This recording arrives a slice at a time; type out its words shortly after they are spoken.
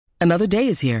Another day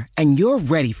is here, and you're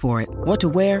ready for it. What to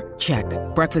wear? Check.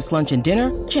 Breakfast, lunch, and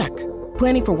dinner? Check.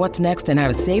 Planning for what's next and how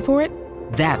to save for it?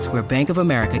 That's where Bank of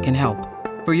America can help.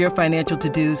 For your financial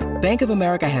to-dos, Bank of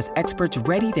America has experts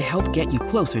ready to help get you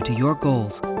closer to your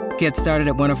goals. Get started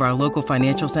at one of our local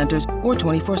financial centers or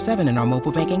 24/7 in our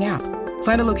mobile banking app.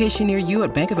 Find a location near you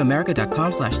at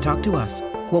bankofamerica.com/talktous.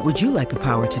 What would you like the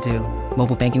power to do?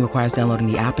 Mobile banking requires downloading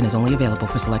the app and is only available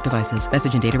for select devices.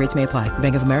 Message and data rates may apply.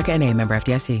 Bank of America N.A., member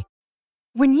FDIC.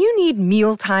 When you need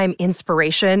mealtime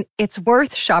inspiration, it's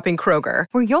worth shopping Kroger,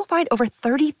 where you'll find over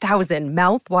 30,000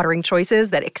 mouth-watering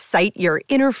choices that excite your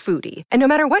inner foodie. And no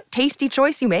matter what tasty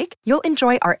choice you make, you'll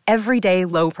enjoy our everyday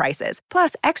low prices,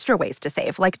 plus extra ways to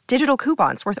save, like digital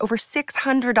coupons worth over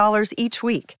 $600 each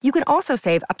week. You can also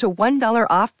save up to $1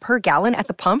 off per gallon at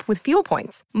the pump with fuel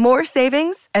points. More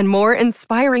savings and more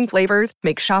inspiring flavors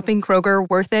make shopping Kroger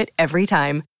worth it every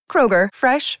time. Kroger,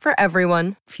 fresh for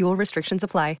everyone. Fuel restrictions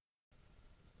apply.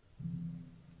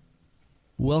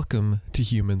 Welcome to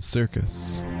Human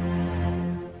Circus.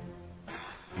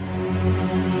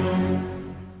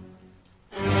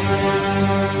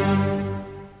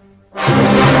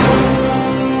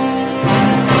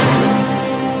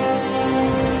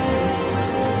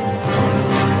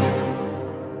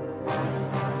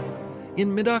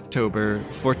 In mid-October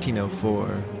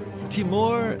 1404,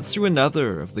 Timur threw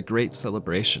another of the great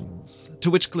celebrations to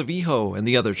which Clavijo and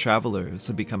the other travelers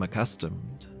had become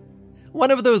accustomed. One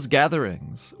of those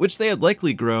gatherings which they had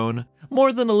likely grown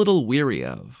more than a little weary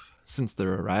of since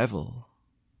their arrival.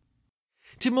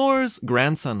 Timur's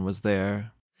grandson was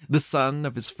there, the son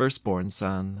of his firstborn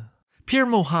son, Pir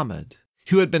Muhammad,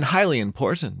 who had been highly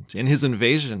important in his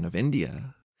invasion of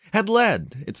India, had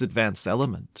led its advanced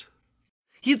element.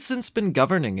 He had since been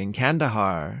governing in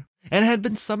Kandahar and had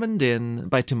been summoned in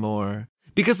by Timur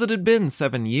because it had been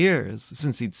 7 years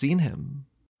since he'd seen him.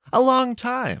 A long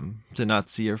time to not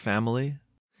see your family,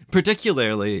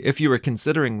 particularly if you were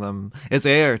considering them as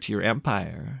heir to your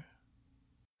empire.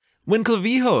 When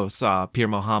Clavijo saw Pir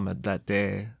Muhammad that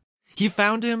day, he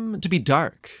found him to be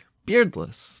dark,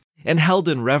 beardless, and held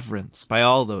in reverence by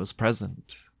all those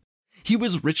present. He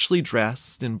was richly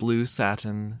dressed in blue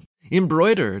satin,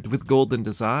 embroidered with golden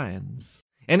designs,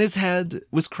 and his head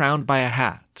was crowned by a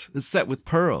hat set with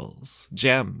pearls,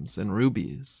 gems, and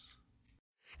rubies.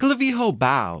 Clavijo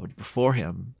bowed before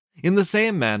him, in the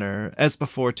same manner as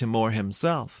before Timur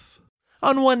himself,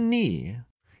 on one knee,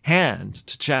 hand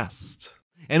to chest,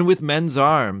 and with men's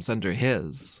arms under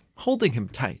his, holding him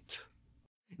tight.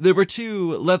 There were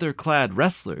 2 leather-clad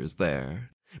wrestlers there,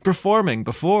 performing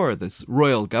before this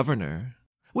royal governor,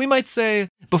 we might say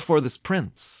before this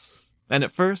prince, and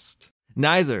at first,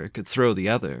 neither could throw the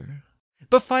other,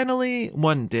 but finally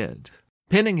one did,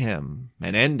 pinning him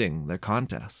and ending their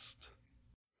contest.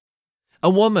 A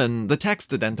woman the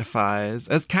text identifies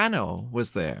as Kano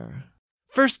was there.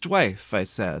 First wife, I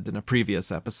said in a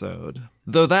previous episode,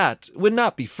 though that would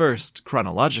not be first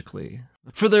chronologically,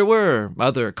 for there were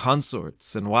other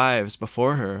consorts and wives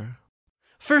before her.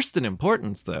 First in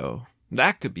importance, though,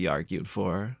 that could be argued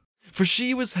for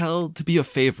she was held to be a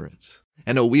favorite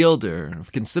and a wielder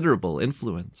of considerable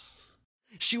influence.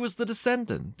 She was the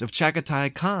descendant of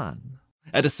Chagatai Khan,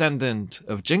 a descendant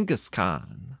of Genghis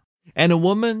Khan, and a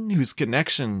woman whose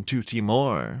connection to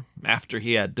Timur, after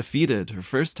he had defeated her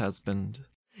first husband,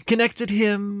 connected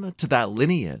him to that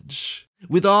lineage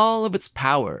with all of its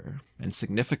power and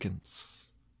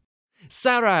significance.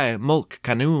 Sarai Mulk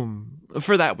Khanum,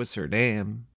 for that was her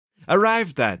name,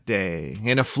 arrived that day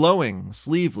in a flowing,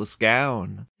 sleeveless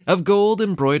gown of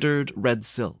gold-embroidered red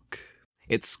silk,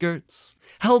 its skirts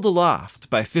held aloft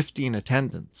by 15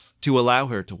 attendants to allow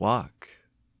her to walk.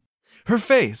 Her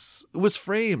face was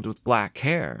framed with black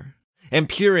hair and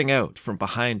peering out from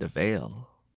behind a veil.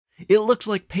 It looked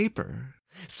like paper,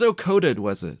 so coated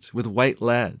was it with white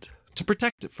lead to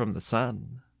protect it from the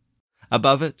sun.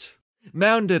 Above it,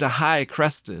 mounted a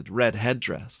high-crested red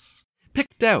headdress,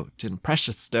 picked out in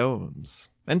precious stones,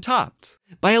 and topped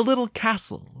by a little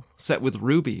castle set with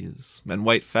rubies and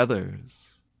white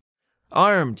feathers.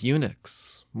 Armed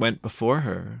eunuchs went before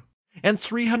her, and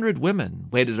 300 women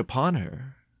waited upon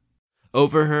her.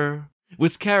 Over her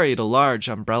was carried a large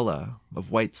umbrella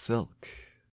of white silk.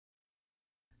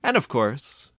 And of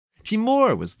course,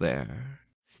 Timur was there.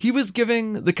 He was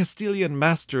giving the Castilian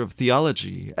master of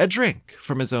theology a drink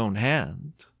from his own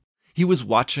hand. He was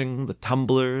watching the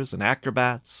tumblers and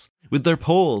acrobats with their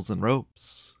poles and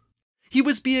ropes. He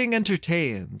was being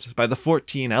entertained by the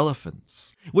 14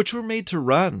 elephants, which were made to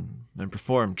run and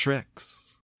perform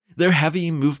tricks, their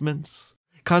heavy movements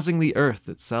causing the earth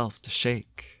itself to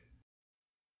shake.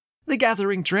 The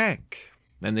gathering drank,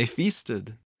 and they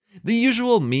feasted, the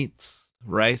usual meats,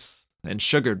 rice, and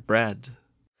sugared bread.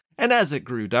 And as it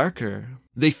grew darker,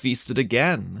 they feasted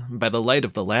again by the light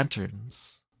of the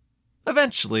lanterns.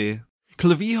 Eventually,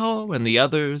 Clavijo and the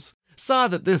others saw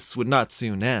that this would not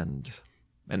soon end,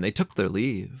 and they took their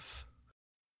leave.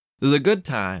 The good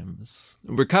times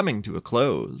were coming to a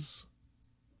close.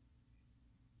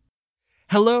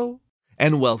 Hello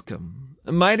and welcome.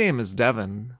 My name is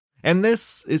Devin, and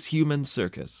this is Human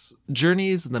Circus,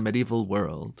 Journeys in the Medieval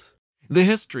World, the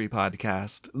history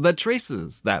podcast that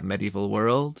traces that medieval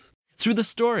world through the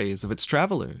stories of its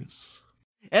travelers.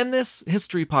 And this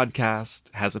history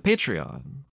podcast has a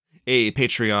Patreon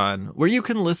where you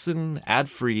can listen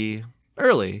ad-free,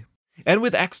 early, and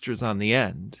with extras on the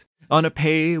end, on a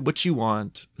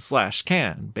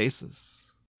pay-what-you-want/can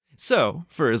basis. So,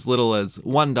 for as little as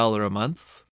 $1 a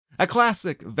month, a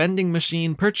classic vending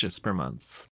machine purchase per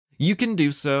month, you can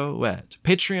do so at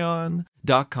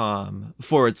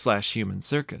patreon.com/human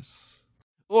circus.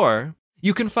 Or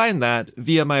you can find that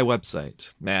via my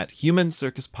website at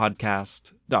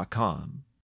humancircuspodcast.com.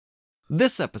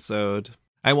 This episode,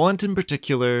 I want in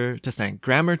particular to thank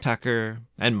Grammer Tucker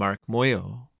and Mark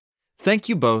Moyo. Thank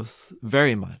you both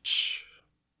very much.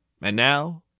 And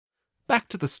now, back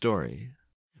to the story.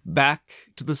 Back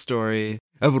to the story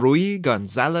of Ruy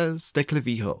González de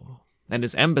Clavijo and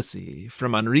his embassy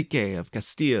from Enrique of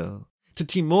Castile to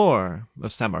Timur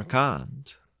of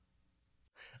Samarkand.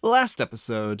 Last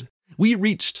episode, we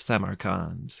reached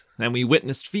Samarkand, and we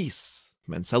witnessed feasts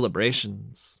and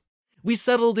celebrations. We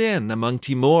settled in among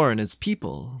Timur and his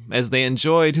people as they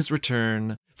enjoyed his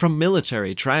return from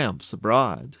military triumphs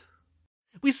abroad.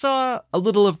 We saw a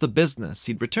little of the business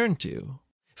he'd returned to,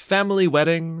 family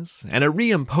weddings, and a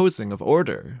reimposing of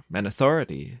order and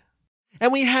authority.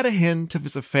 And we had a hint of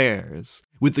his affairs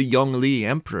with the Yongli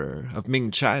Emperor of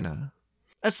Ming China,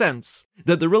 a sense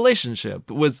that the relationship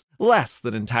was less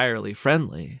than entirely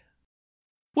friendly.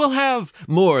 We'll have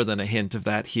more than a hint of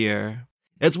that here,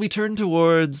 as we turn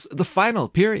towards the final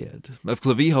period of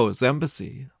Clavijo's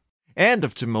embassy, and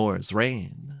of Timur's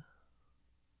reign.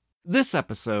 This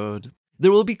episode,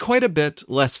 there will be quite a bit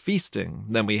less feasting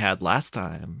than we had last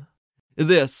time.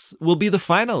 This will be the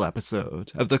final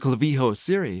episode of the Clavijo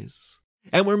series,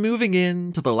 and we're moving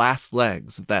into the last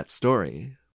legs of that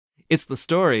story. It's the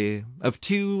story of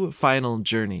two final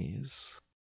journeys.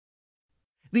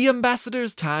 The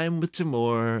ambassador's time with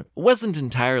Timur wasn't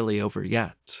entirely over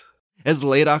yet, as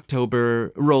late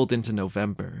October rolled into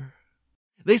November.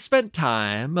 They spent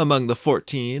time among the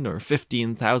 14 or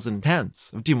 15,000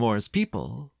 tents of Timur's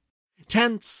people.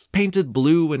 Tents painted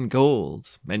blue and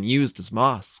gold and used as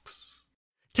mosques.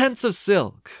 Tents of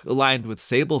silk lined with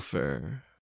sable fur.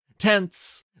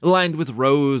 Tents lined with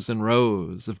rows and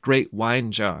rows of great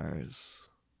wine jars.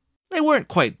 They weren't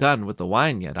quite done with the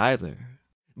wine yet either,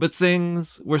 but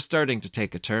things were starting to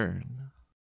take a turn.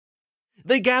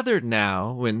 They gathered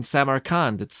now in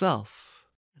Samarkand itself,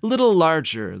 little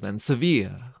larger than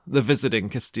Sevilla, the visiting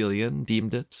Castilian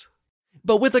deemed it,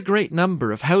 but with a great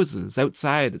number of houses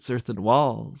outside its earthen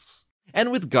walls,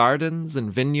 and with gardens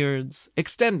and vineyards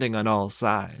extending on all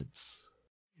sides.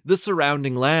 The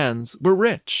surrounding lands were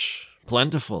rich,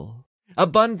 plentiful,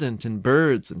 abundant in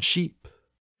birds and sheep,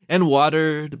 and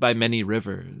watered by many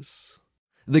rivers.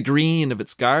 The green of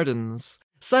its gardens,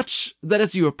 such that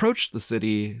as you approached the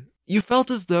city, you felt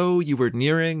as though you were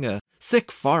nearing a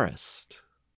thick forest.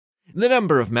 The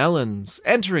number of melons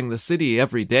entering the city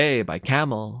every day by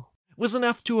camel was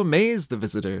enough to amaze the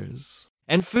visitors,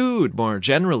 and food, more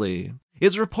generally,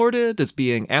 is reported as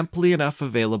being amply enough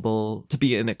available to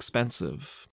be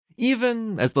inexpensive,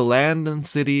 even as the land and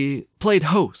city played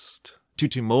host to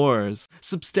Timur's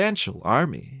substantial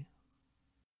army.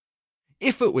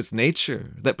 If it was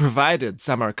nature that provided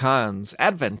Samarkand's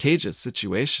advantageous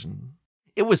situation,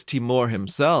 it was Timur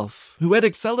himself who had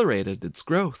accelerated its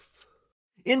growth.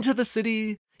 Into the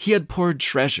city he had poured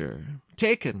treasure,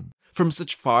 taken from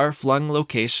such far-flung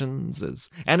locations as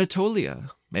Anatolia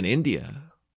and India,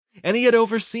 and he had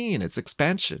overseen its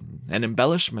expansion and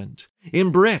embellishment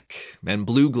in brick and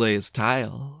blue-glazed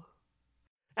tile.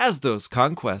 As those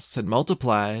conquests had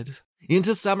multiplied,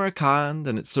 into Samarkand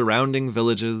and its surrounding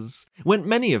villages went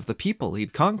many of the people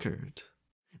he'd conquered.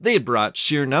 They had brought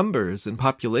sheer numbers in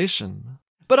population,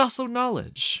 but also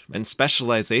knowledge and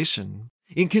specialization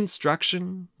in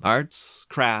construction, arts,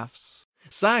 crafts,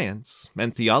 science,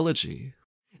 and theology,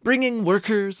 bringing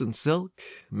workers in silk,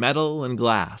 metal, and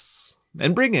glass,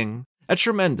 and bringing a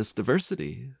tremendous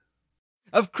diversity.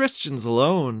 Of Christians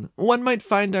alone, one might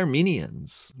find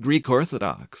Armenians, Greek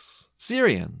Orthodox,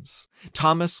 Syrians,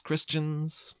 Thomas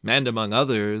Christians, and among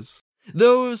others,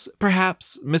 Those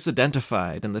perhaps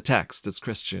misidentified in the text as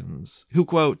Christians, who,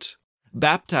 quote,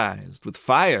 baptized with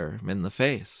fire in the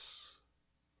face.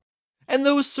 And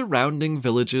those surrounding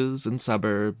villages and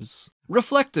suburbs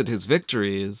reflected his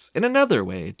victories in another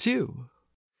way, too.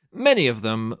 Many of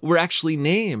them were actually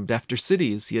named after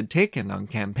cities he had taken on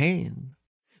campaign,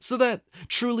 so that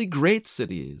truly great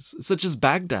cities such as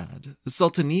Baghdad,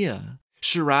 Sultaniya,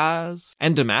 Shiraz,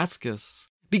 and Damascus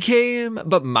became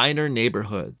but minor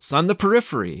neighborhoods on the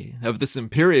periphery of this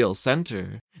imperial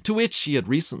center to which he had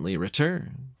recently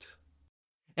returned.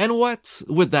 And what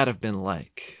would that have been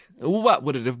like? What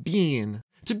would it have been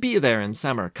to be there in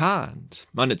Samarkand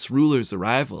on its ruler's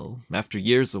arrival after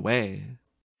years away?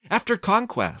 After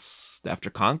conquest after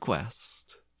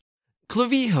conquest.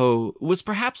 Clavijo was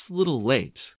perhaps a little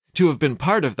late to have been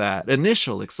part of that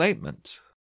initial excitement.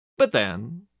 But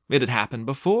then, it had happened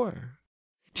before.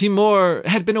 Timur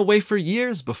had been away for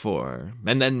years before,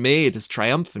 and then made his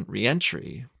triumphant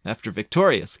re-entry after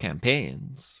victorious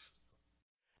campaigns.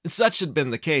 Such had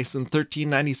been the case in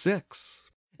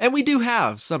 1396, and we do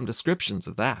have some descriptions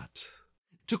of that.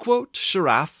 To quote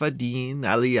Sharaf ad-Din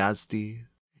al-Yazdi,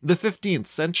 the 15th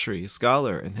century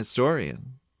scholar and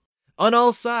historian, on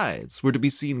all sides were to be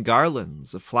seen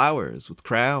garlands of flowers with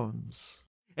crowns,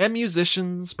 and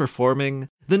musicians performing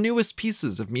the newest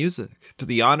pieces of music to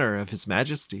the honor of His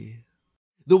Majesty.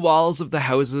 The walls of the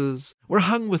houses were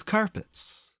hung with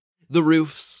carpets, the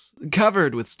roofs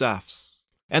covered with stuffs,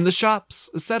 and the shops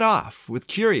set off with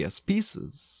curious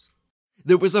pieces.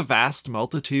 There was a vast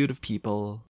multitude of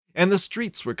people, and the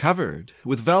streets were covered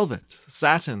with velvet,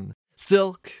 satin,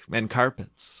 silk, and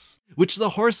carpets, which the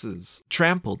horses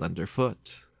trampled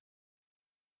underfoot.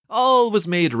 All was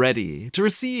made ready to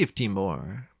receive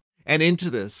Timur, and into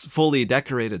this fully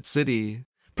decorated city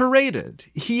paraded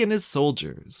he and his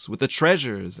soldiers with the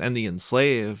treasures and the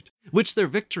enslaved which their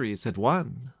victories had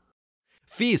won.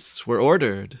 Feasts were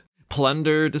ordered,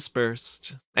 plunder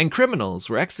dispersed, and criminals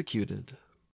were executed.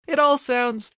 It all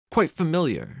sounds quite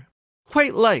familiar,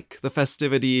 quite like the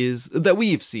festivities that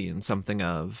we've seen something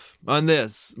of on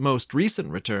this most recent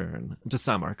return to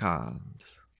Samarkand.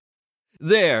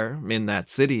 There, in that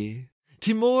city,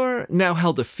 Timur now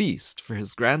held a feast for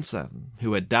his grandson,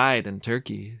 who had died in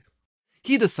Turkey.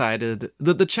 He decided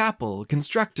that the chapel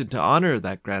constructed to honor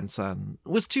that grandson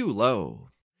was too low,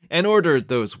 and ordered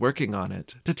those working on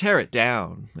it to tear it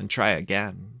down and try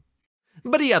again.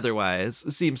 But he otherwise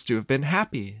seems to have been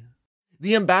happy.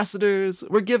 The ambassadors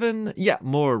were given yet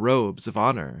more robes of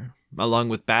honor, along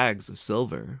with bags of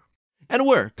silver, and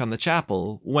work on the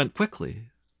chapel went quickly.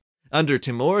 Under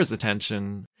Timur's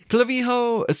attention,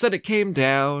 Clavijo said it came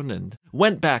down and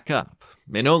went back up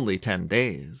in only 10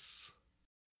 days.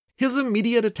 His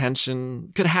immediate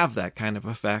attention could have that kind of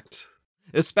effect,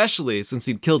 especially since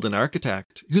he'd killed an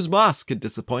architect whose mosque had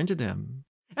disappointed him,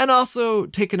 and also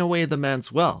taken away the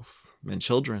man's wealth and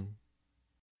children.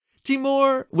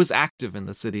 Timur was active in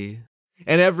the city,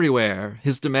 and everywhere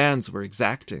his demands were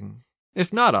exacting,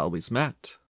 if not always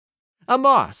met. A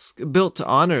mosque built to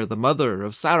honor the mother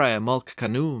of Sarai Mulk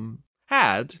Khanum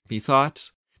had, he thought,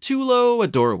 too low a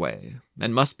doorway,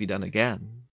 and must be done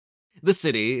again. The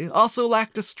city also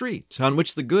lacked a street on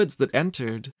which the goods that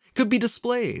entered could be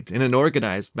displayed in an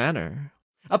organized manner,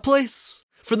 a place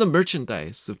for the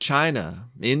merchandise of China,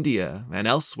 India, and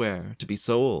elsewhere to be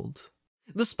sold.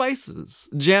 The spices,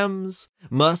 gems,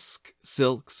 musk,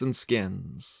 silks, and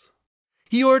skins.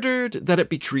 He ordered that it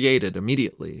be created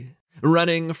immediately,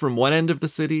 running from one end of the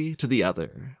city to the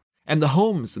other, and the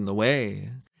homes in the way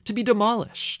to be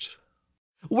demolished.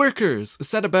 Workers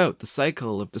set about the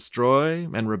cycle of destroy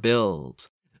and rebuild,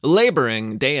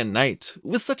 laboring day and night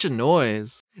with such a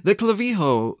noise that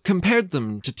Clavijo compared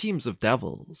them to teams of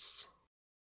devils.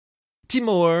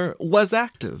 Timur was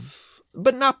active,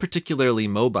 but not particularly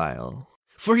mobile,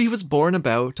 for he was borne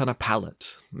about on a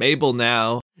pallet, able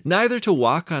now neither to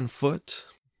walk on foot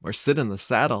or sit in the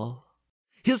saddle.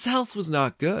 His health was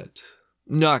not good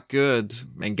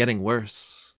and getting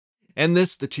worse, and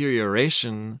this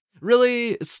deterioration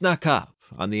really snuck up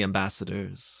on the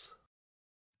ambassadors.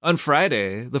 On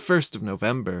Friday, the 1st of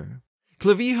November,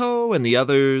 Clavijo and the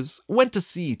others went to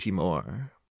see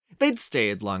Timur. They'd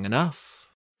stayed long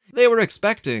enough. They were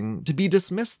expecting to be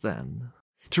dismissed then,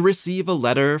 to receive a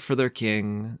letter for their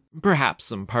king, perhaps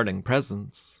some parting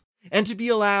presents, and to be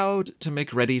allowed to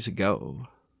make ready to go.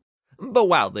 But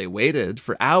while they waited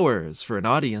for hours for an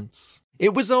audience,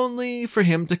 it was only for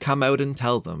him to come out and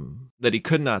tell them that he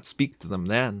could not speak to them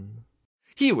then.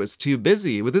 He was too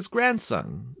busy with his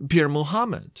grandson, Pir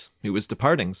Muhammad, who was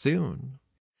departing soon.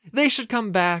 They should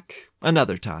come back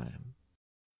another time.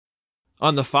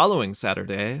 On the following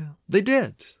Saturday, they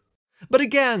did. But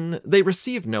again, they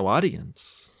received no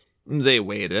audience. They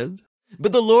waited,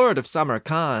 but the Lord of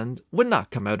Samarkand would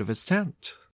not come out of his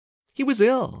tent. He was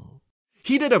ill.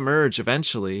 He did emerge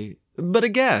eventually, but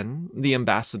again, the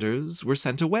ambassadors were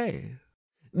sent away.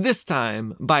 This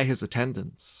time by his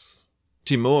attendants.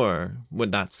 Timur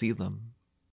would not see them.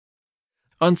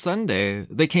 On Sunday,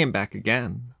 they came back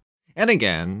again. And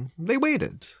again, they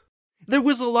waited. There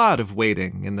was a lot of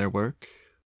waiting in their work.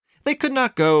 They could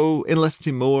not go unless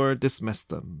Timur dismissed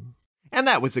them. And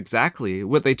that was exactly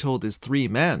what they told his 3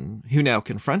 men who now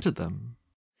confronted them.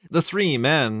 The 3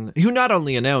 men who not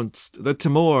only announced that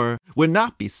Timur would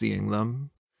not be seeing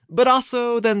them, but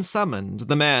also then summoned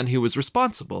the man who was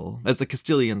responsible as the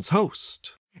Castilians'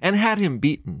 host, and had him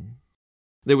beaten.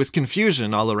 There was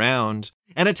confusion all around,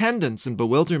 and attendance and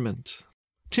bewilderment.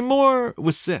 Timur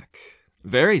was sick,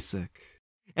 very sick,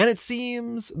 and it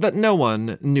seems that no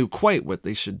one knew quite what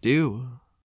they should do.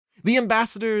 The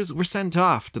ambassadors were sent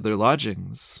off to their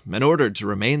lodgings and ordered to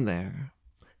remain there.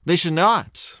 They should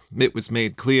not, it was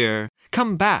made clear,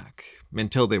 come back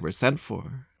until they were sent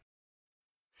for.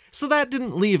 So that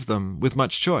didn't leave them with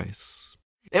much choice.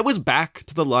 It was back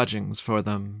to the lodgings for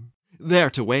them, there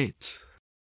to wait.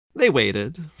 They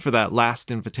waited for that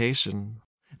last invitation,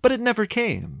 but it never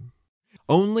came.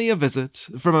 Only a visit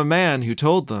from a man who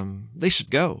told them they should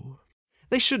go.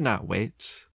 They should not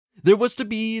wait. There was to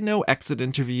be no exit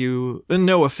interview,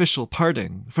 no official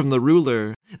parting from the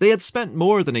ruler they had spent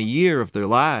more than a year of their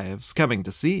lives coming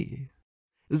to see.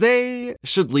 They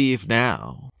should leave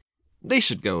now. They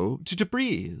should go to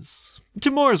Tabriz.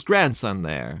 Timur's grandson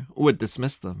there would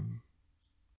dismiss them.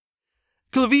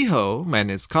 Clavijo and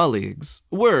his colleagues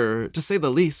were, to say the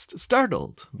least,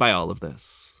 startled by all of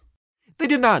this. They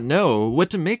did not know what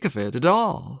to make of it at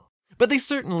all, but they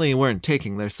certainly weren't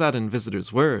taking their sudden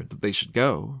visitor's word that they should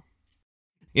go.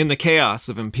 In the chaos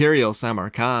of Imperial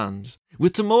Samarkand,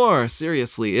 with Timur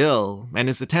seriously ill and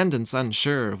his attendants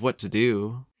unsure of what to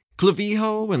do,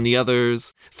 Clavijo and the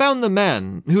others found the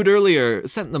men who'd earlier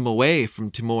sent them away from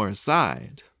Timur's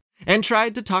side, and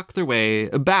tried to talk their way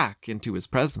back into his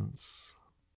presence.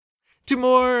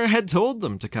 Timur had told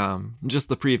them to come just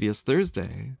the previous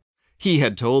Thursday. He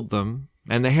had told them,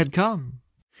 and they had come.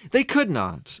 They could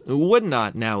not, would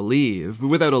not now leave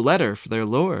without a letter for their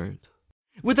lord,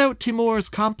 without Timur's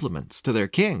compliments to their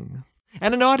king,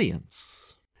 and an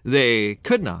audience. They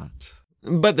could not,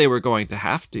 but they were going to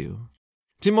have to.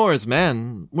 Timur's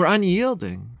men were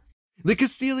unyielding. The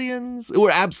Castilians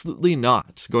were absolutely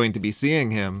not going to be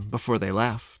seeing him before they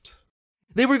left.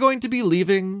 They were going to be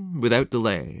leaving without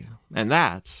delay, and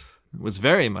that was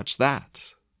very much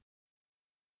that.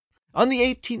 On the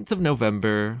 18th of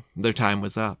November, their time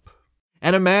was up,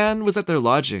 and a man was at their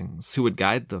lodgings who would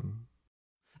guide them.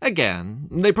 Again,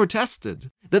 they protested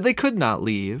that they could not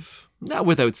leave, not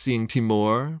without seeing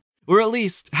Timur, or at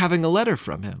least having a letter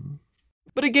from him.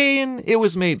 But again, it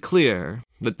was made clear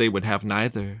that they would have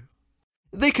neither.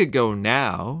 They could go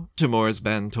now, Timur's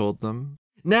men told them,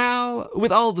 now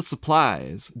with all the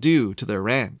supplies due to their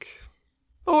rank.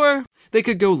 Or they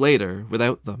could go later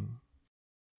without them.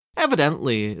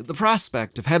 Evidently, the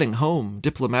prospect of heading home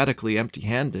diplomatically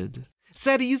empty-handed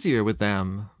sat easier with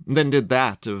them than did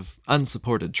that of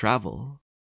unsupported travel.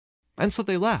 And so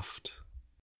they left.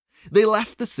 They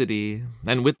left the city,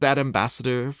 and with that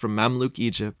ambassador from Mamluk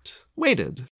Egypt,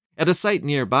 waited at a site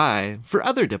nearby for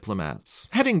other diplomats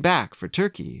heading back for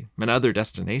Turkey and other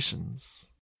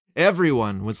destinations.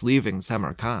 Everyone was leaving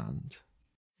Samarkand.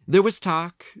 There was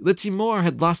talk that Timur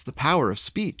had lost the power of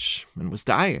speech and was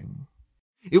dying.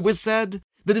 It was said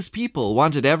that his people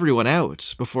wanted everyone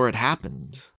out before it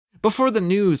happened, before the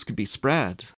news could be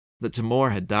spread that Timur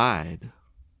had died.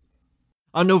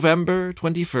 On November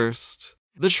 21st,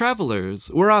 the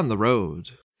travelers were on the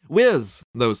road, with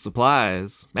those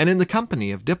supplies, and in the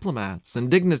company of diplomats and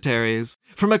dignitaries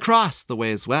from across the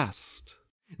ways west,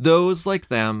 those like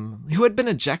them who had been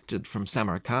ejected from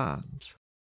Samarkand.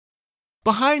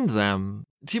 Behind them,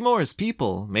 Timur's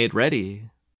people made ready.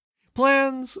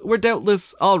 Plans were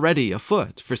doubtless already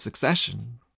afoot for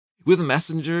succession, with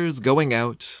messengers going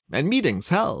out and meetings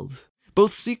held,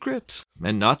 both secret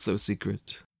and not so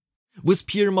secret. Was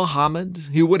Pir Muhammad,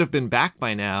 who would have been back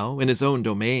by now in his own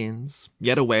domains,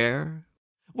 yet aware?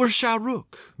 Were Shah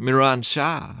Rukh, Miran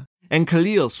Shah, and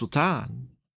Khalil Sultan?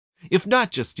 If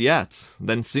not just yet,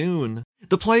 then soon,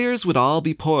 the players would all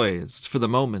be poised for the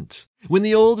moment when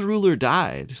the old ruler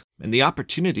died and the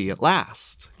opportunity at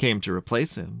last came to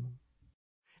replace him.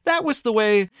 That was the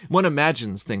way one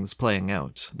imagines things playing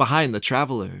out behind the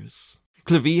travelers,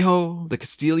 Clavijo, the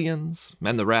Castilians,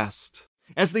 and the rest,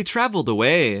 as they traveled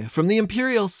away from the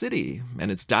imperial city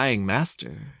and its dying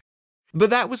master. But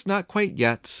that was not quite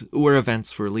yet where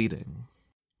events were leading.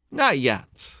 Not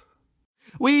yet.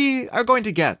 We are going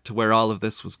to get to where all of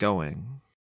this was going.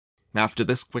 After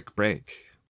this quick break.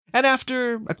 And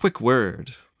after a quick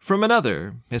word from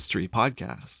another history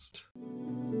podcast.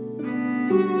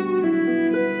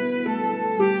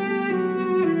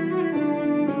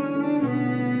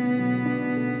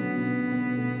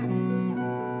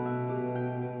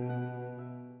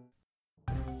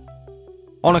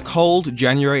 On a cold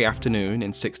January afternoon in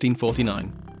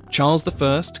 1649, Charles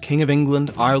I, King of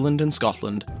England, Ireland and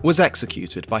Scotland, was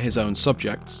executed by his own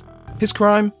subjects. His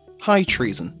crime? High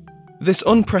treason. This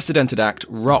unprecedented act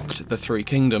rocked the Three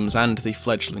Kingdoms and the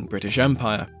fledgling British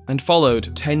Empire, and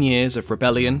followed 10 years of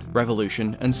rebellion,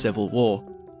 revolution and civil war.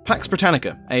 Pax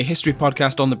Britannica, a history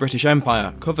podcast on the British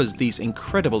Empire, covers these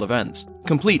incredible events,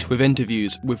 complete with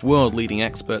interviews with world-leading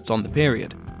experts on the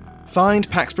period. Find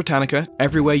Pax Britannica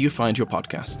everywhere you find your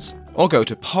podcasts, or go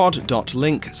to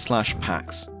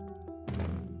pod.link/pax.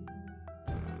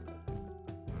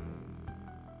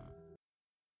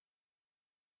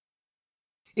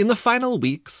 In the final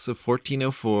weeks of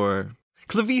 1404,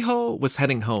 Clavijo was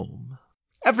heading home.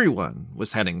 Everyone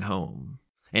was heading home.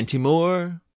 And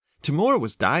Timur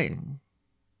was dying.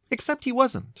 Except he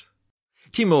wasn't.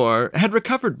 Timur had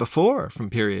recovered before from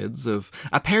periods of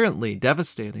apparently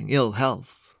devastating ill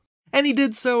health. And he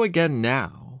did so again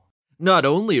now, not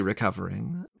only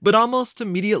recovering, but almost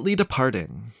immediately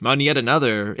departing on yet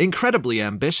another incredibly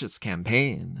ambitious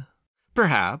campaign.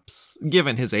 Perhaps,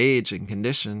 given his age and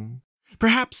condition,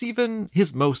 perhaps even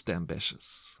his most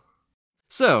ambitious.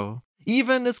 So,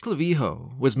 even as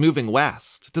Clavijo was moving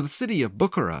west to the city of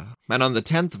Bukhara, and on the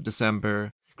 10th of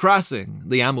December, crossing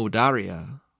the Amu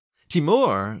Darya,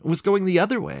 Timur was going the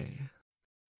other way.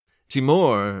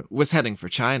 Timur was heading for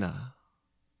China.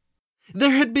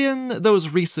 There had been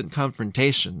those recent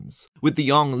confrontations with the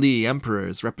Yongle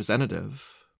Emperor's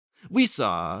representative. We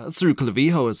saw, through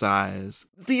Clavijo's eyes,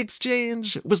 the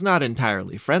exchange was not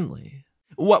entirely friendly.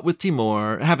 What with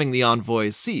Timur having the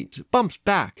envoy's seat bumped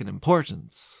back in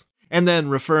importance, and then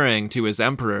referring to his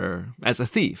emperor as a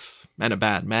thief and a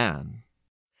bad man.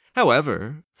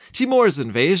 However, Timur's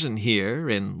invasion here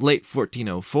in late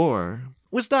 1404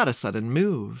 was not a sudden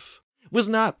move. Was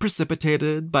not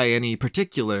precipitated by any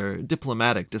particular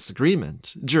diplomatic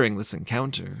disagreement during this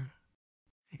encounter.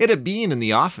 It had been in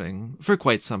the offing for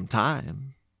quite some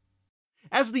time.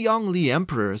 As the Yongle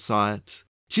Emperor saw it,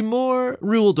 Timur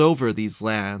ruled over these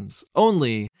lands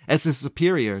only as his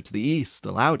superior to the east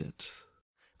allowed it.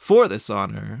 For this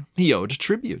honor, he owed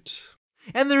tribute,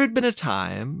 and there had been a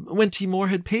time when Timur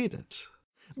had paid it,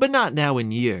 but not now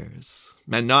in years,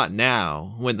 and not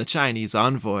now when the Chinese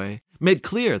envoy made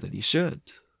clear that he should.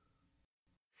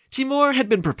 Timur had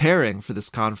been preparing for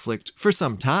this conflict for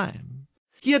some time.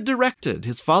 He had directed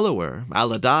his follower,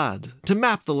 Al-Adad, to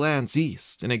map the lands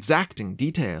east in exacting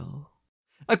detail.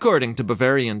 According to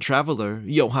Bavarian traveler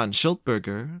Johann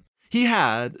Schiltberger, he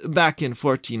had, back in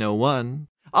 1401,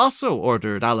 also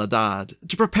ordered Al-Adad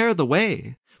to prepare the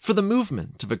way for the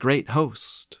movement of a great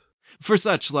host. For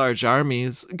such large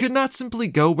armies could not simply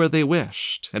go where they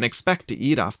wished and expect to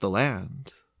eat off the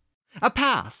land. A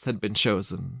path had been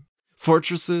chosen,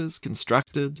 fortresses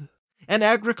constructed, and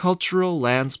agricultural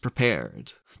lands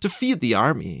prepared to feed the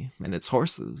army and its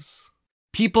horses.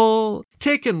 People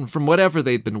taken from whatever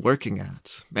they'd been working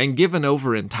at and given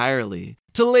over entirely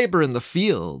to labor in the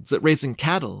fields at raising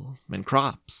cattle and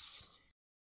crops.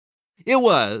 It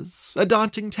was a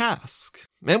daunting task,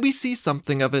 and we see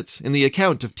something of it in the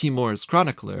account of Timur's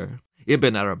chronicler,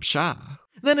 Ibn Arab Shah,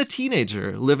 then a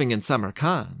teenager living in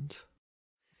Samarkand.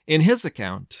 In his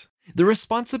account, the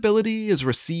responsibility is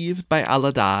received by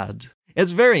Al-Adad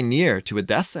as very near to a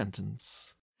death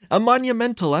sentence, a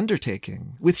monumental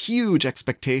undertaking with huge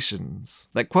expectations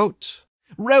that, quote,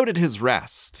 routed his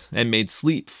rest and made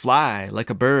sleep fly like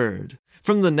a bird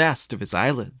from the nest of his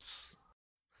eyelids.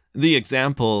 The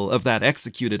example of that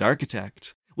executed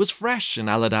architect was fresh in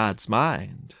Al-Adad's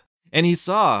mind, and he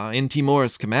saw in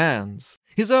Timur's commands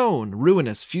his own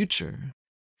ruinous future,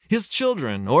 his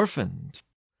children orphaned.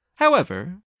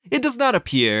 However, it does not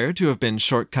appear to have been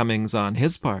shortcomings on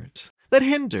his part that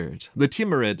hindered the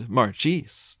Timurid march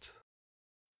east.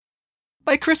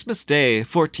 By Christmas Day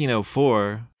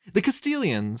 1404, the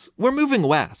Castilians were moving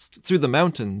west through the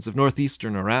mountains of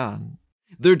northeastern Iran,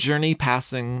 their journey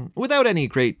passing without any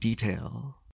great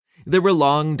detail. There were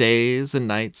long days and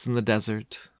nights in the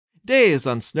desert, days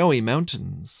on snowy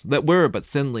mountains that were but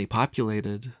thinly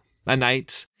populated, a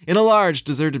night in a large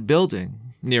deserted building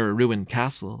near a ruined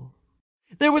castle.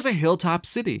 There was a hilltop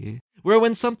city where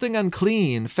when something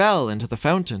unclean fell into the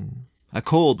fountain, a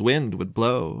cold wind would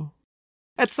blow.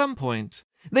 At some point,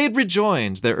 they had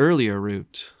rejoined their earlier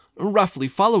route, roughly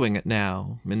following it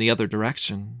now in the other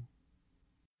direction.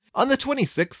 On the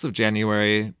 26th of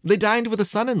January, they dined with a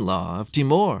son-in-law of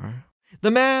Timur,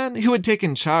 the man who had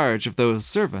taken charge of those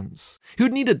servants who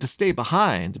needed to stay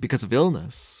behind because of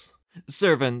illness.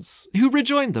 Servants who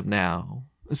rejoined them now,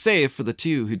 save for the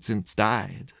two who'd since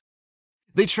died.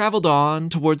 They traveled on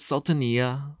towards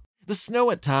Sultania, the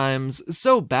snow at times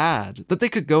so bad that they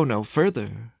could go no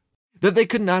further, that they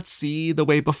could not see the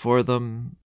way before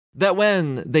them, that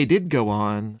when they did go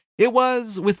on, it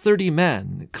was with 30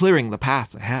 men clearing the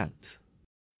path ahead.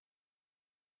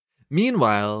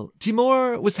 Meanwhile,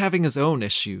 Timur was having his own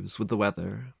issues with the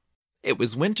weather. It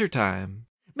was winter time,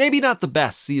 maybe not the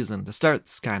best season to start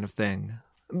this kind of thing,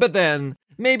 but then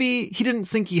maybe he didn't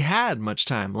think he had much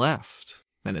time left,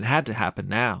 and it had to happen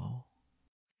now.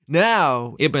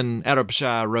 Now, Ibn Arab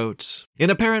Shah wrote, in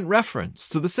apparent reference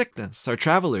to the sickness our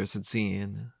travelers had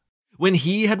seen. When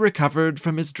he had recovered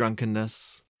from his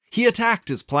drunkenness, he attacked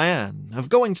his plan of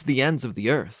going to the ends of the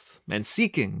earth and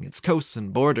seeking its coasts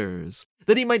and borders,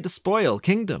 that he might despoil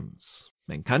kingdoms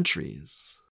and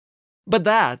countries. But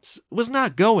that was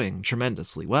not going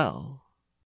tremendously well.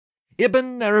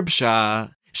 Ibn Arab Shah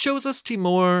shows us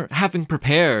Timur having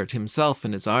prepared himself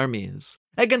and his armies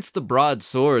against the broad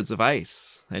swords of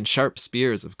ice and sharp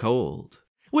spears of cold,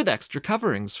 with extra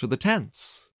coverings for the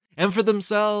tents, and for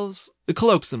themselves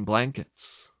cloaks and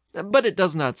blankets. But it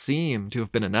does not seem to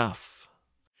have been enough.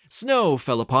 Snow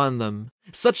fell upon them,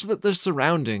 such that their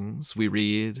surroundings, we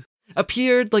read,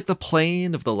 appeared like the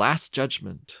plain of the Last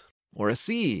Judgment, or a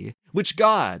sea which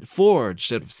God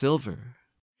forged out of silver.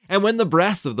 And when the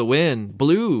breath of the wind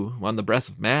blew on the breath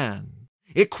of man,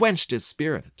 it quenched his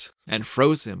spirit and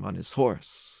froze him on his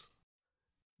horse.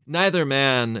 Neither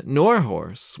man nor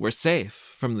horse were safe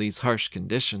from these harsh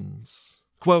conditions.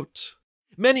 Quote,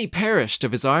 "Many perished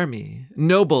of his army,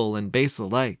 noble and base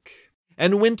alike,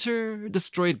 and winter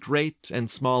destroyed great and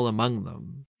small among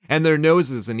them, and their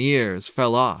noses and ears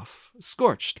fell off,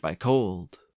 scorched by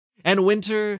cold. And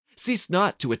winter ceased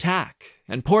not to attack,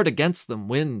 and poured against them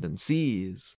wind and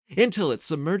seas, until it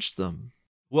submerged them,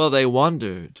 while they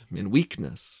wandered in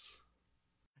weakness."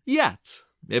 Yet,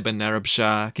 Ibn Arab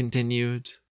Shah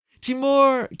continued,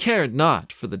 Timur cared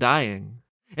not for the dying,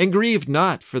 and grieved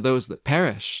not for those that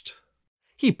perished.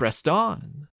 He pressed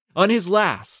on his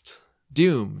last,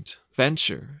 doomed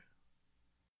venture.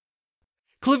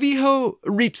 Clavijo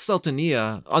reached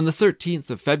Sultania on the 13th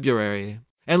of February,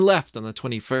 and left on the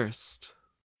 21st.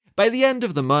 By the end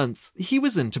of the month, he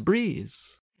was in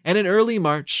Tabriz, and in early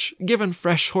March given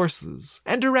fresh horses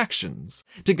and directions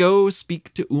to go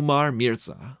speak to Umar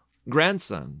Mirza,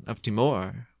 grandson of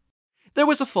Timur. There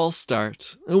was a false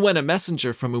start when a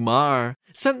messenger from Umar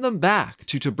sent them back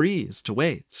to Tabriz to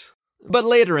wait. But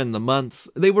later in the month,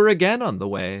 they were again on the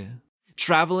way,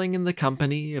 traveling in the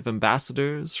company of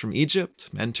ambassadors from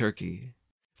Egypt and Turkey,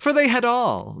 for they had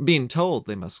all been told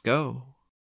they must go.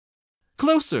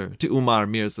 Closer to Umar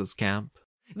Mirza's camp,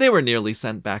 they were nearly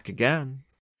sent back again.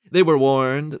 They were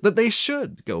warned that they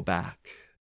should go back.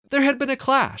 There had been a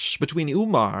clash between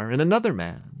Umar and another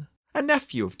man, a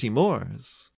nephew of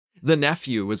Timur's. The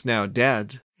nephew was now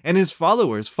dead, and his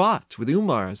followers fought with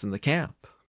Umar's in the camp.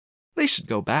 They should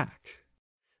go back.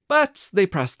 But they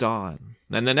pressed on,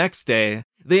 and the next day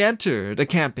they entered a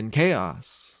camp in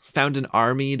chaos, found an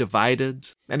army divided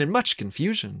and in much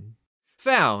confusion.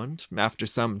 Found, after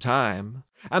some time,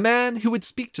 a man who would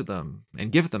speak to them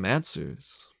and give them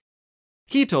answers.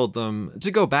 He told them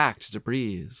to go back to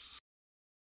Tabriz.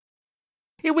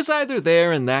 It was either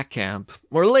there in that camp,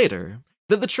 or later,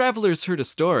 that the travelers heard a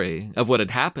story of what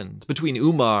had happened between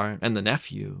Umar and the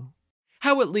nephew.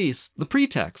 How at least the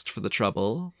pretext for the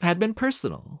trouble had been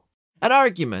personal. An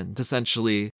argument,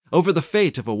 essentially, over the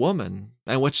fate of a woman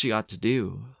and what she ought to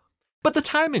do. But the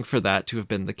timing for that to have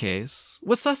been the case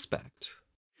was suspect.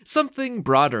 Something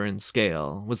broader in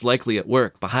scale was likely at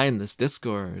work behind this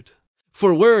discord,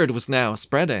 for word was now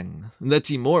spreading that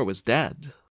Timur was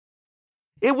dead.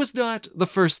 It was not the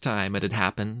first time it had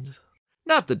happened.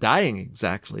 Not the dying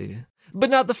exactly, but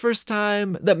not the first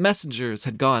time that messengers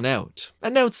had gone out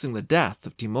announcing the death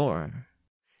of Timur.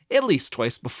 At least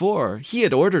twice before, he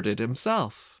had ordered it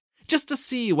himself, just to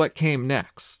see what came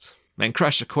next, and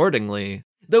crush accordingly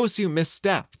those who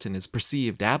misstepped in his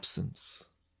perceived absence.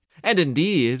 And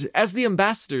indeed, as the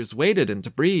ambassadors waited in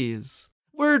Tabriz,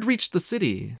 word reached the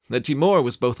city that Timur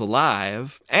was both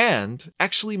alive and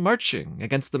actually marching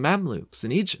against the Mamluks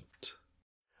in Egypt.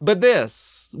 But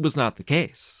this was not the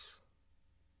case.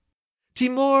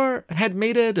 Timur had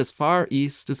made it as far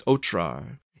east as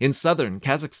Otrar, in southern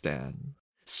Kazakhstan,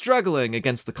 struggling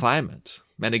against the climate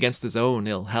and against his own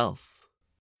ill health.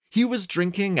 He was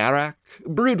drinking arak,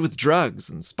 brewed with drugs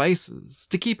and spices,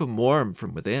 to keep him warm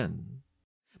from within.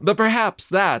 But perhaps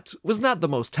that was not the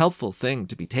most helpful thing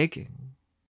to be taking.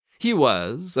 He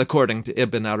was, according to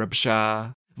Ibn Arab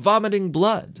Shah, vomiting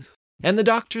blood, and the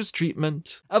doctor's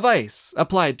treatment of ice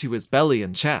applied to his belly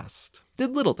and chest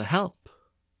did little to help.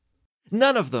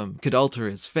 None of them could alter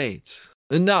his fate,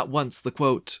 not once the,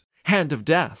 quote, hand of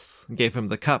death gave him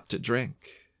the cup to drink.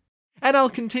 And I'll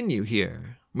continue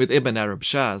here with Ibn Arab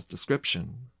Shah's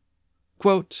description.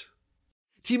 Quote,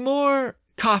 Timur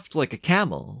coughed like a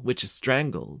camel which is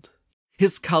strangled.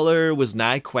 His color was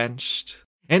nigh quenched,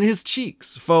 and his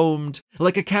cheeks foamed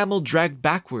like a camel dragged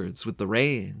backwards with the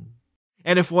rain.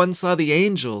 And if one saw the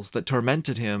angels that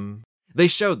tormented him, they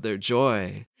showed their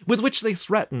joy, with which they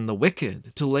threatened the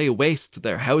wicked to lay waste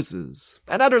their houses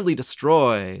and utterly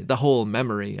destroy the whole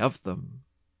memory of them.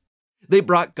 They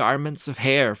brought garments of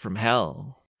hair from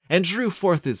hell, and drew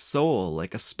forth his soul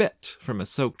like a spit from a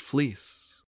soaked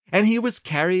fleece, and he was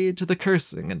carried to the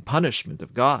cursing and punishment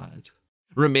of God,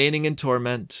 remaining in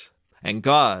torment and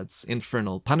God's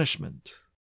infernal punishment.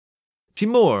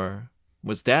 Timur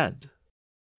was dead.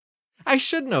 I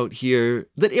should note here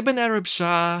that Ibn Arab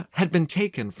Shah had been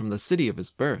taken from the city of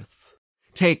his birth,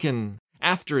 taken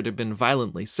after it had been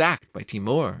violently sacked by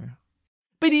Timur.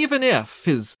 But even if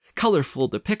his colorful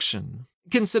depiction,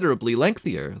 considerably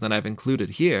lengthier than I've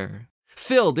included here,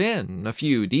 filled in a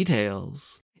few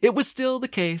details, it was still the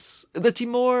case that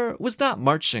Timur was not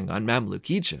marching on Mamluk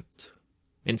Egypt.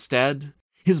 Instead,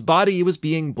 his body was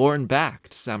being borne back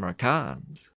to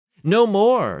Samarkand, no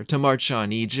more to march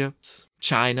on Egypt,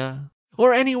 China,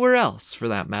 or anywhere else for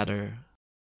that matter.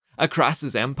 Across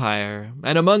his empire,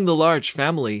 and among the large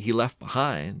family he left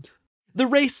behind, the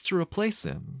race to replace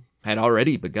him had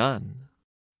already begun,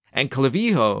 and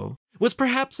Clavijo was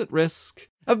perhaps at risk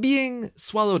of being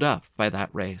swallowed up by that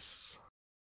race.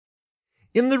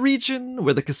 In the region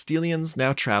where the Castilians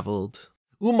now traveled,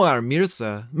 Umar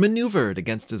Mirza maneuvered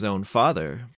against his own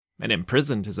father and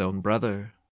imprisoned his own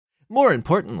brother. More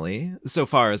importantly, so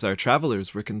far as our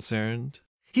travelers were concerned,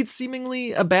 he'd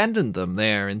seemingly abandoned them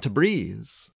there in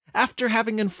Tabriz, after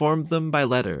having informed them by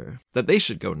letter that they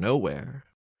should go nowhere.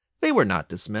 They were not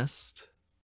dismissed.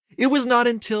 It was not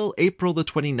until April the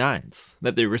 29th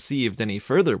that they received any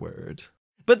further word,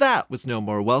 but that was no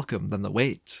more welcome than the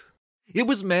wait. It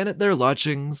was men at their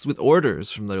lodgings with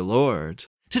orders from their lord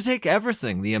to take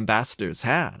everything the ambassadors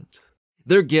had,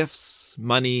 their gifts,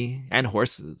 money, and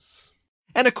horses,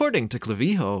 and according to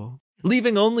Clavijo,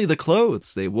 leaving only the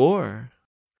clothes they wore.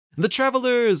 The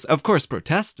travelers, of course,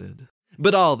 protested,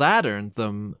 but all that earned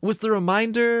them was the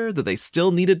reminder that they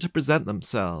still needed to present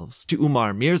themselves to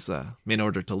Umar Mirza in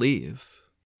order to leave.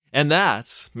 And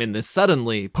that, in this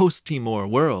suddenly post-Timur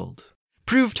world,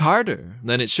 proved harder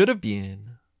than it should have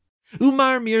been.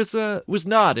 Umar Mirza was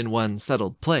not in one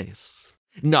settled place,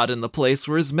 not in the place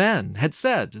where his men had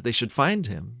said they should find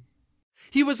him.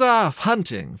 He was off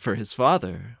hunting for his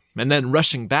father, and then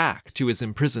rushing back to his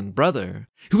imprisoned brother,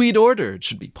 who he'd ordered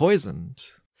should be poisoned,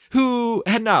 who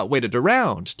had not waited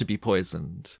around to be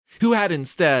poisoned, who had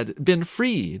instead been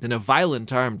freed in a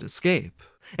violent armed escape,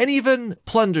 and even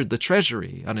plundered the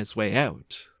treasury on his way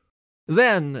out.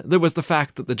 Then there was the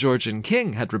fact that the Georgian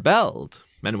king had rebelled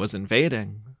and was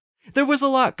invading. There was a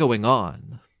lot going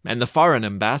on, and the foreign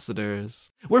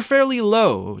ambassadors were fairly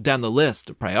low down the list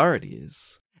of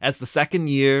priorities as the second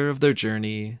year of their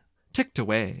journey ticked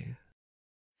away.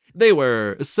 They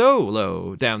were so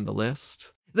low down the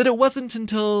list that it wasn't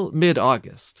until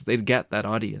mid-August they'd get that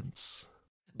audience.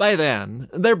 By then,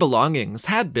 their belongings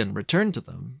had been returned to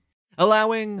them,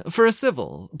 allowing for a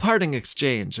civil, parting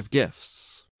exchange of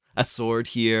gifts. A sword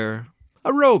here,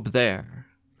 a robe there.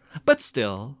 But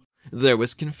still, there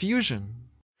was confusion,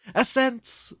 a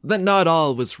sense that not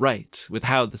all was right with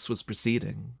how this was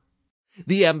proceeding.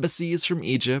 The embassies from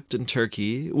Egypt and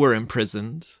Turkey were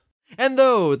imprisoned, and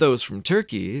though those from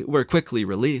Turkey were quickly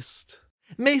released,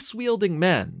 mace-wielding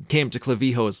men came to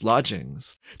Clavijo's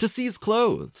lodgings to seize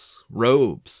clothes,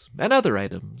 robes, and other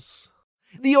items.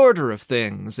 The order of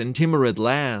things in Timurid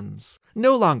lands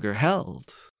no longer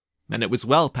held, and it was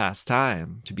well past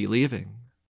time to be leaving.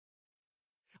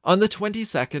 On the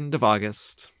 22nd of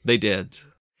August, they did,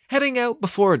 heading out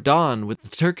before dawn with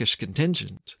the Turkish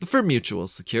contingent for mutual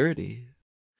security.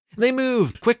 They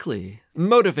moved quickly,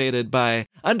 motivated by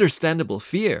understandable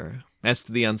fear as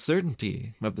to the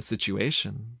uncertainty of the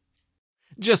situation.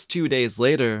 Just 2 days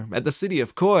later, at the city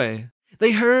of Khoi,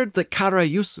 they heard that Kara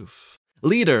Yusuf,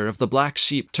 leader of the Black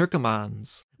Sheep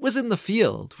Turkomans, was in the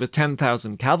field with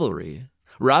 10,000 cavalry,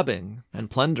 robbing and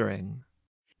plundering.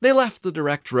 They left the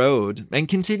direct road and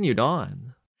continued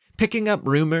on, picking up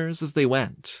rumors as they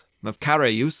went of Kara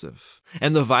Yusuf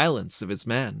and the violence of his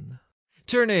men,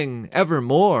 turning ever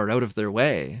more out of their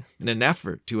way in an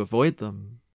effort to avoid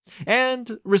them,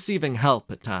 and receiving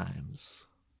help at times.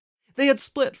 They had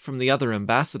split from the other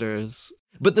ambassadors,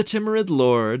 but the Timurid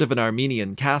lord of an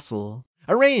Armenian castle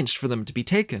arranged for them to be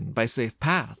taken by safe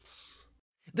paths.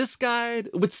 This guide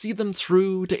would see them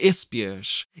through to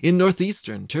Ispirsh in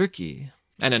northeastern Turkey,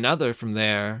 and another from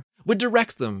there would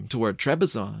direct them toward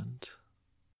Trebizond.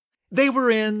 They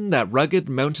were in that rugged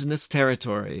mountainous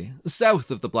territory south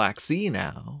of the Black Sea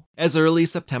now, as early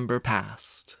September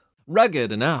passed.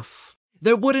 Rugged enough,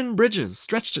 their wooden bridges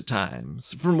stretched at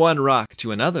times from one rock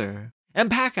to another, and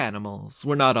pack animals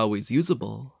were not always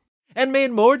usable, and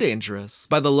made more dangerous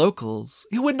by the locals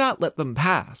who would not let them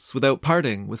pass without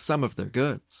parting with some of their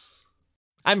goods.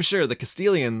 I'm sure the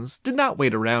Castilians did not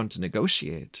wait around to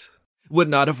negotiate, would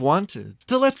not have wanted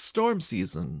to let storm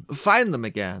season find them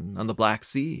again on the Black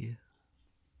Sea.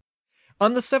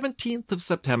 On the 17th of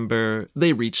September,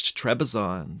 they reached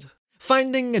Trebizond,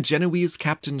 finding a Genoese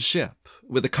captained ship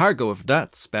with a cargo of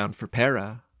nuts bound for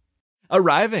Pera,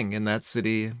 arriving in that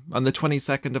city on the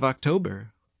 22nd of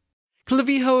October.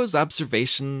 Clavijo's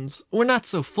observations were not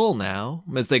so full now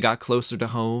as they got closer to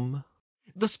home,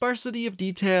 the sparsity of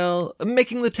detail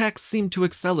making the text seem to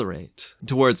accelerate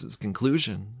towards its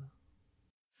conclusion.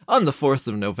 On the 4th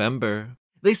of November,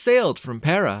 they sailed from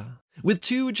Pera with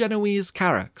 2 Genoese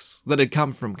carracks that had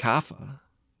come from Kaffa.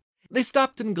 They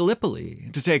stopped in Gallipoli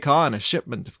to take on a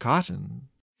shipment of cotton,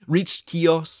 reached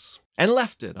Chios, and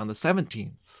left it on the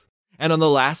 17th, and on the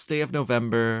last day of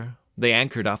November, they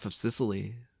anchored off of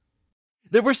Sicily.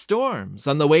 There were storms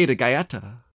on the way to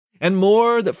Gaeta, and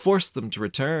more that forced them to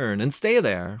return and stay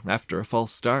there after a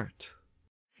false start.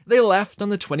 They left on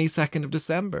the 22nd of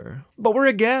December, but were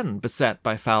again beset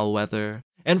by foul weather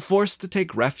and forced to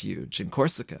take refuge in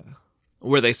Corsica,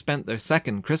 where they spent their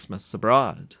second Christmas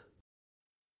abroad.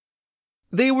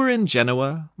 They were in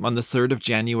Genoa on the 3rd of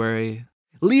January,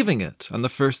 leaving it on the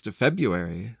 1st of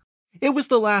February. It was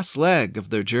the last leg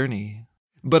of their journey,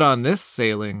 but on this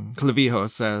sailing, Clavijo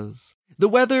says, the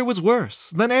weather was worse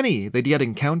than any they'd yet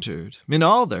encountered in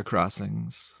all their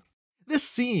crossings. This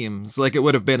seems like it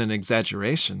would have been an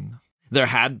exaggeration. There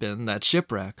had been that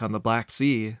shipwreck on the Black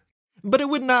Sea, but it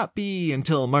would not be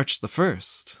until March the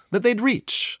 1st that they'd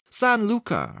reach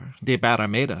Sanlúcar de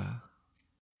Barrameda.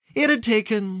 It had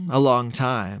taken a long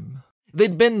time.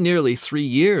 They'd been nearly 3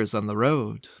 years on the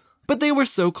road, but they were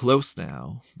so close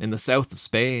now, in the south of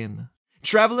Spain,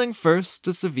 traveling first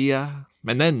to Sevilla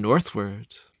and then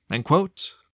northward, and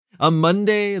quote, on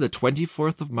Monday the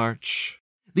 24th of March,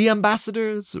 the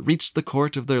ambassadors reached the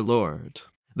court of their lord,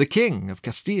 the king of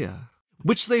Castilla,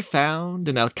 which they found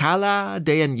in Alcalá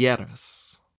de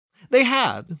Henares. They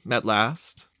had, at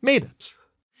last, made it.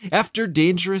 After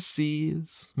dangerous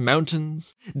seas,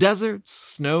 mountains, deserts,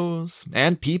 snows,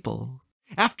 and people.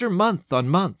 After month on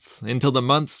month, until the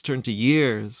months turned to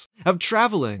years, of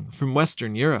traveling from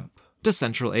Western Europe to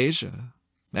Central Asia,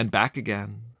 and back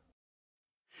again.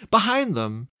 Behind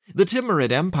them, the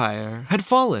Timurid Empire had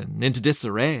fallen into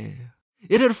disarray.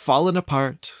 It had fallen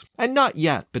apart, and not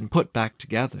yet been put back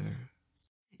together.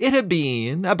 It had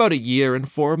been about 1 year and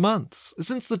 4 months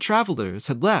since the travelers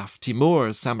had left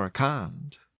Timur's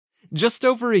Samarkand. Just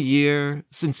over 1 year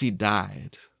since he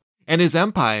died, and his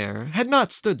empire had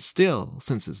not stood still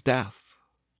since his death.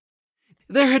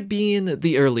 There had been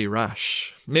the early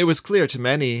rush. It was clear to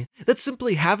many that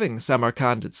simply having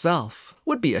Samarkand itself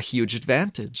would be a huge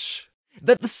advantage.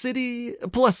 That the city,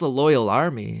 plus a loyal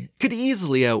army, could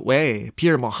easily outweigh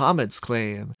Pir Muhammad's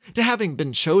claim to having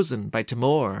been chosen by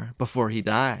Timur before he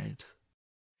died.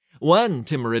 One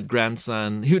Timurid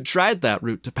grandson who tried that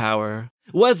route to power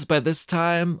was by this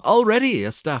time already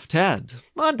a stuffed head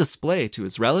on display to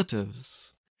his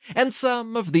relatives. And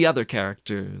some of the other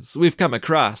characters we've come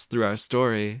across through our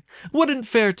story wouldn't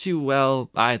fare too well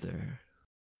either.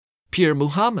 Pir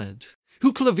Muhammad,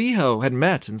 who Clavijo had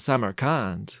met in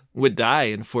Samarkand, would die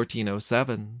in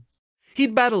 1407.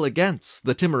 He'd battle against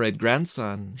the Timurid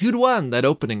grandson who'd won that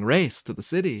opening race to the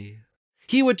city.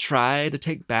 He would try to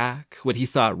take back what he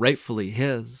thought rightfully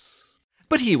his,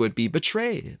 but he would be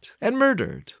betrayed and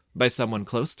murdered by someone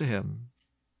close to him.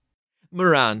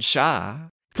 Muran Shah,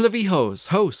 Clavijo's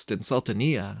host in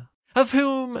Sultania, of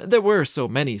whom there were so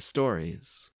many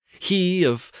stories, he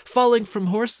of falling from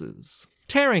horses,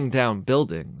 tearing down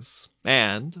buildings,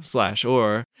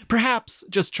 and/or perhaps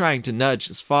just trying to nudge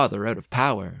his father out of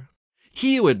power.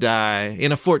 He would die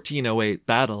in a 1408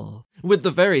 battle with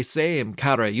the very same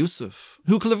Kara Yusuf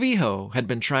who Clavijo had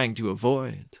been trying to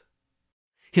avoid.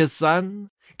 His son,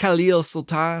 Khalil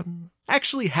Sultan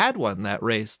actually had won that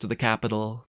race to the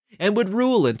capital and would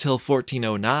rule until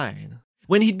 1409,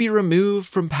 when he'd be removed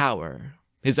from power,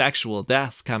 his actual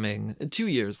death coming 2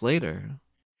 years later.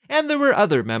 And there were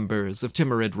other members of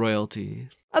Timurid royalty,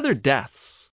 other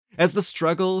deaths, as the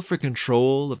struggle for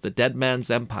control of the dead man's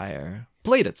empire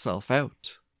played itself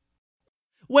out.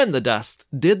 When the dust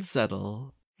did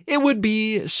settle, it would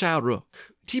be Shah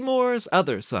Rukh, Timur's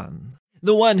other son,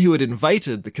 the one who had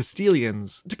invited the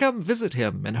Castilians to come visit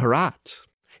him in Herat,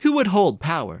 who would hold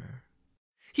power.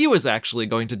 He was actually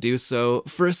going to do so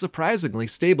for a surprisingly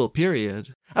stable period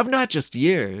of not just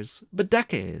years, but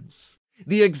decades.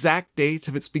 The exact date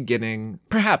of its beginning,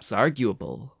 perhaps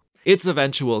arguable. Its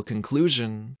eventual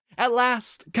conclusion, at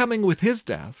last coming with his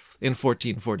death in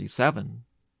 1447.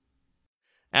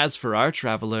 As for our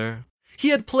traveler, he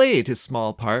had played his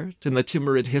small part in the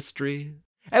Timurid history,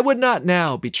 and would not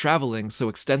now be traveling so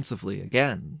extensively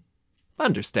again.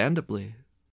 Understandably.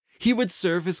 He would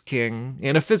serve as king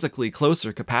in a physically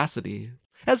closer capacity,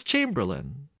 as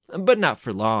chamberlain, but not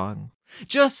for long,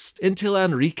 just until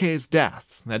Enrique's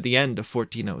death at the end of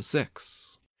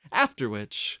 1406, after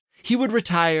which he would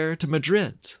retire to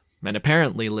Madrid and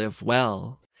apparently live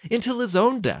well until his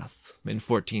own death in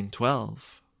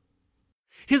 1412.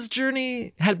 His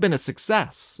journey had been a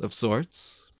success of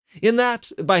sorts, in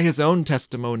that, by his own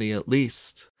testimony at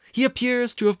least, he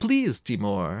appears to have pleased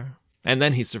Timur, and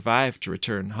then he survived to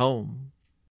return home.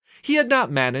 He had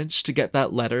not managed to get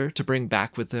that letter to bring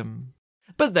back with him,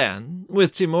 but then,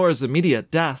 with Timur's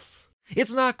immediate death,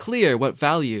 it's not clear what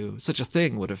value such a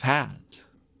thing would have had.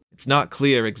 It's not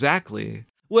clear exactly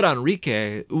what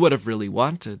Enrique would have really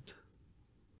wanted.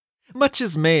 Much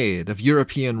is made of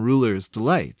European rulers'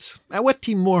 delight at what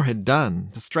Timur had done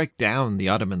to strike down the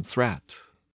Ottoman threat.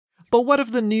 But what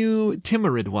of the new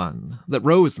Timurid one that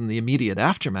rose in the immediate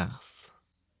aftermath?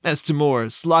 As Timur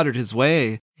slaughtered his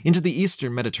way into the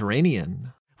eastern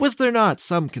Mediterranean, was there not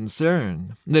some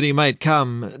concern that he might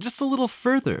come just a little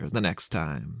further the next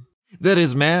time? That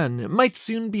his men might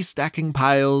soon be stacking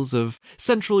piles of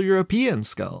Central European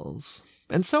skulls,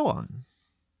 and so on.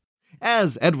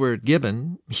 As Edward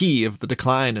Gibbon, he of The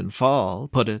Decline and Fall,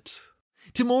 put it,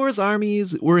 Timur's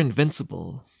armies were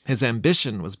invincible, his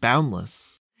ambition was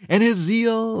boundless, and his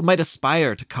zeal might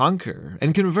aspire to conquer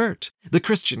and convert the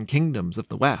Christian kingdoms of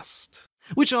the West,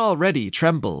 which already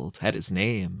trembled at his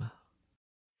name.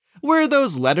 Were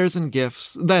those letters and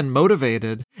gifts then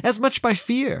motivated as much by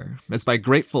fear as by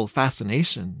grateful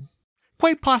fascination?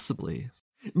 Quite possibly.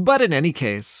 But in any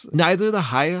case, neither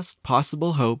the highest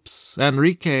possible hopes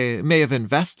Enrique may have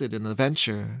invested in the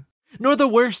venture, nor the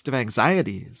worst of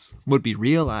anxieties would be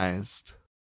realized.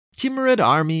 Timurid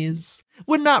armies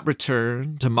would not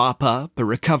return to mop up a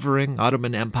recovering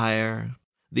Ottoman Empire.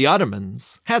 The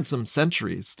Ottomans had some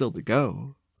centuries still to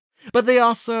go. But they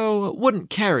also wouldn't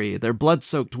carry their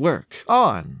blood-soaked work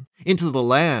on into the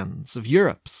lands of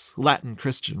Europe's Latin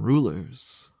Christian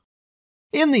rulers.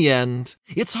 In the end,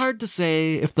 it's hard to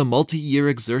say if the multi-year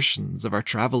exertions of our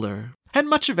traveler had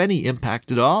much of any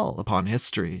impact at all upon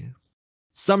history.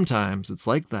 Sometimes it's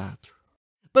like that.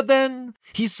 But then,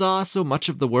 he saw so much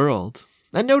of the world,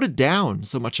 and noted down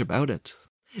so much about it,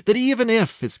 that even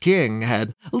if his king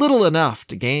had little enough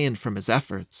to gain from his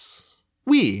efforts,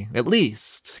 we, at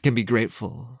least, can be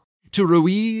grateful to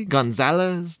Ruy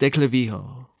González de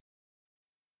Clavijo.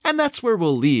 And that's where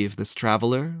we'll leave this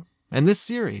traveler and this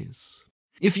series.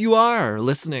 If you are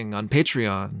listening on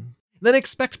Patreon, then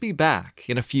expect me back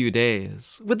in a few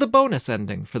days with the bonus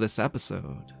ending for this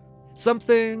episode.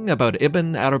 Something about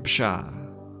Ibn Arab Shah.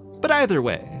 But either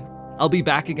way, I'll be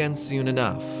back again soon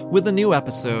enough with a new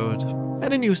episode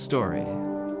and a new story.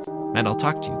 And I'll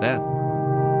talk to you then.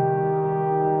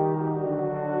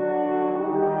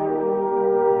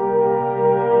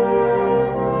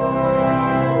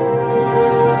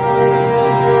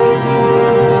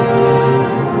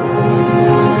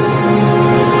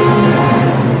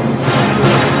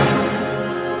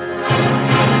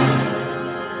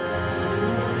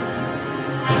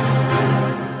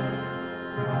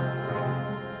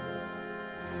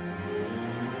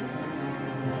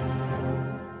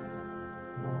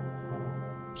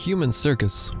 Human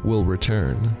Circus will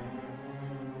return.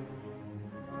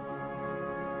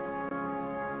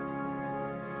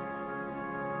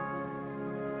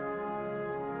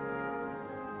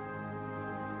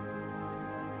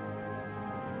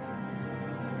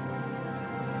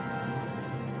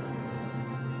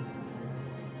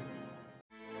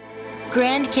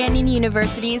 Grand Canyon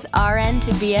University's RN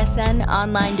to BSN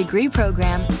online degree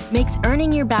program makes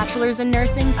earning your bachelor's in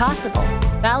nursing possible.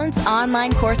 Balance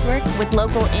online coursework with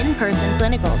local in-person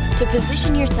clinicals to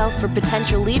position yourself for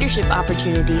potential leadership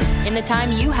opportunities in the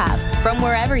time you have from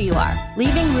wherever you are,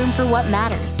 leaving room for what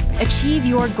matters. Achieve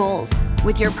your goals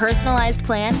with your personalized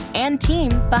plan and team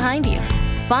behind you.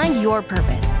 Find your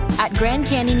purpose at Grand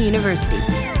Canyon University.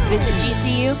 Visit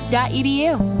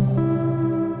gcu.edu.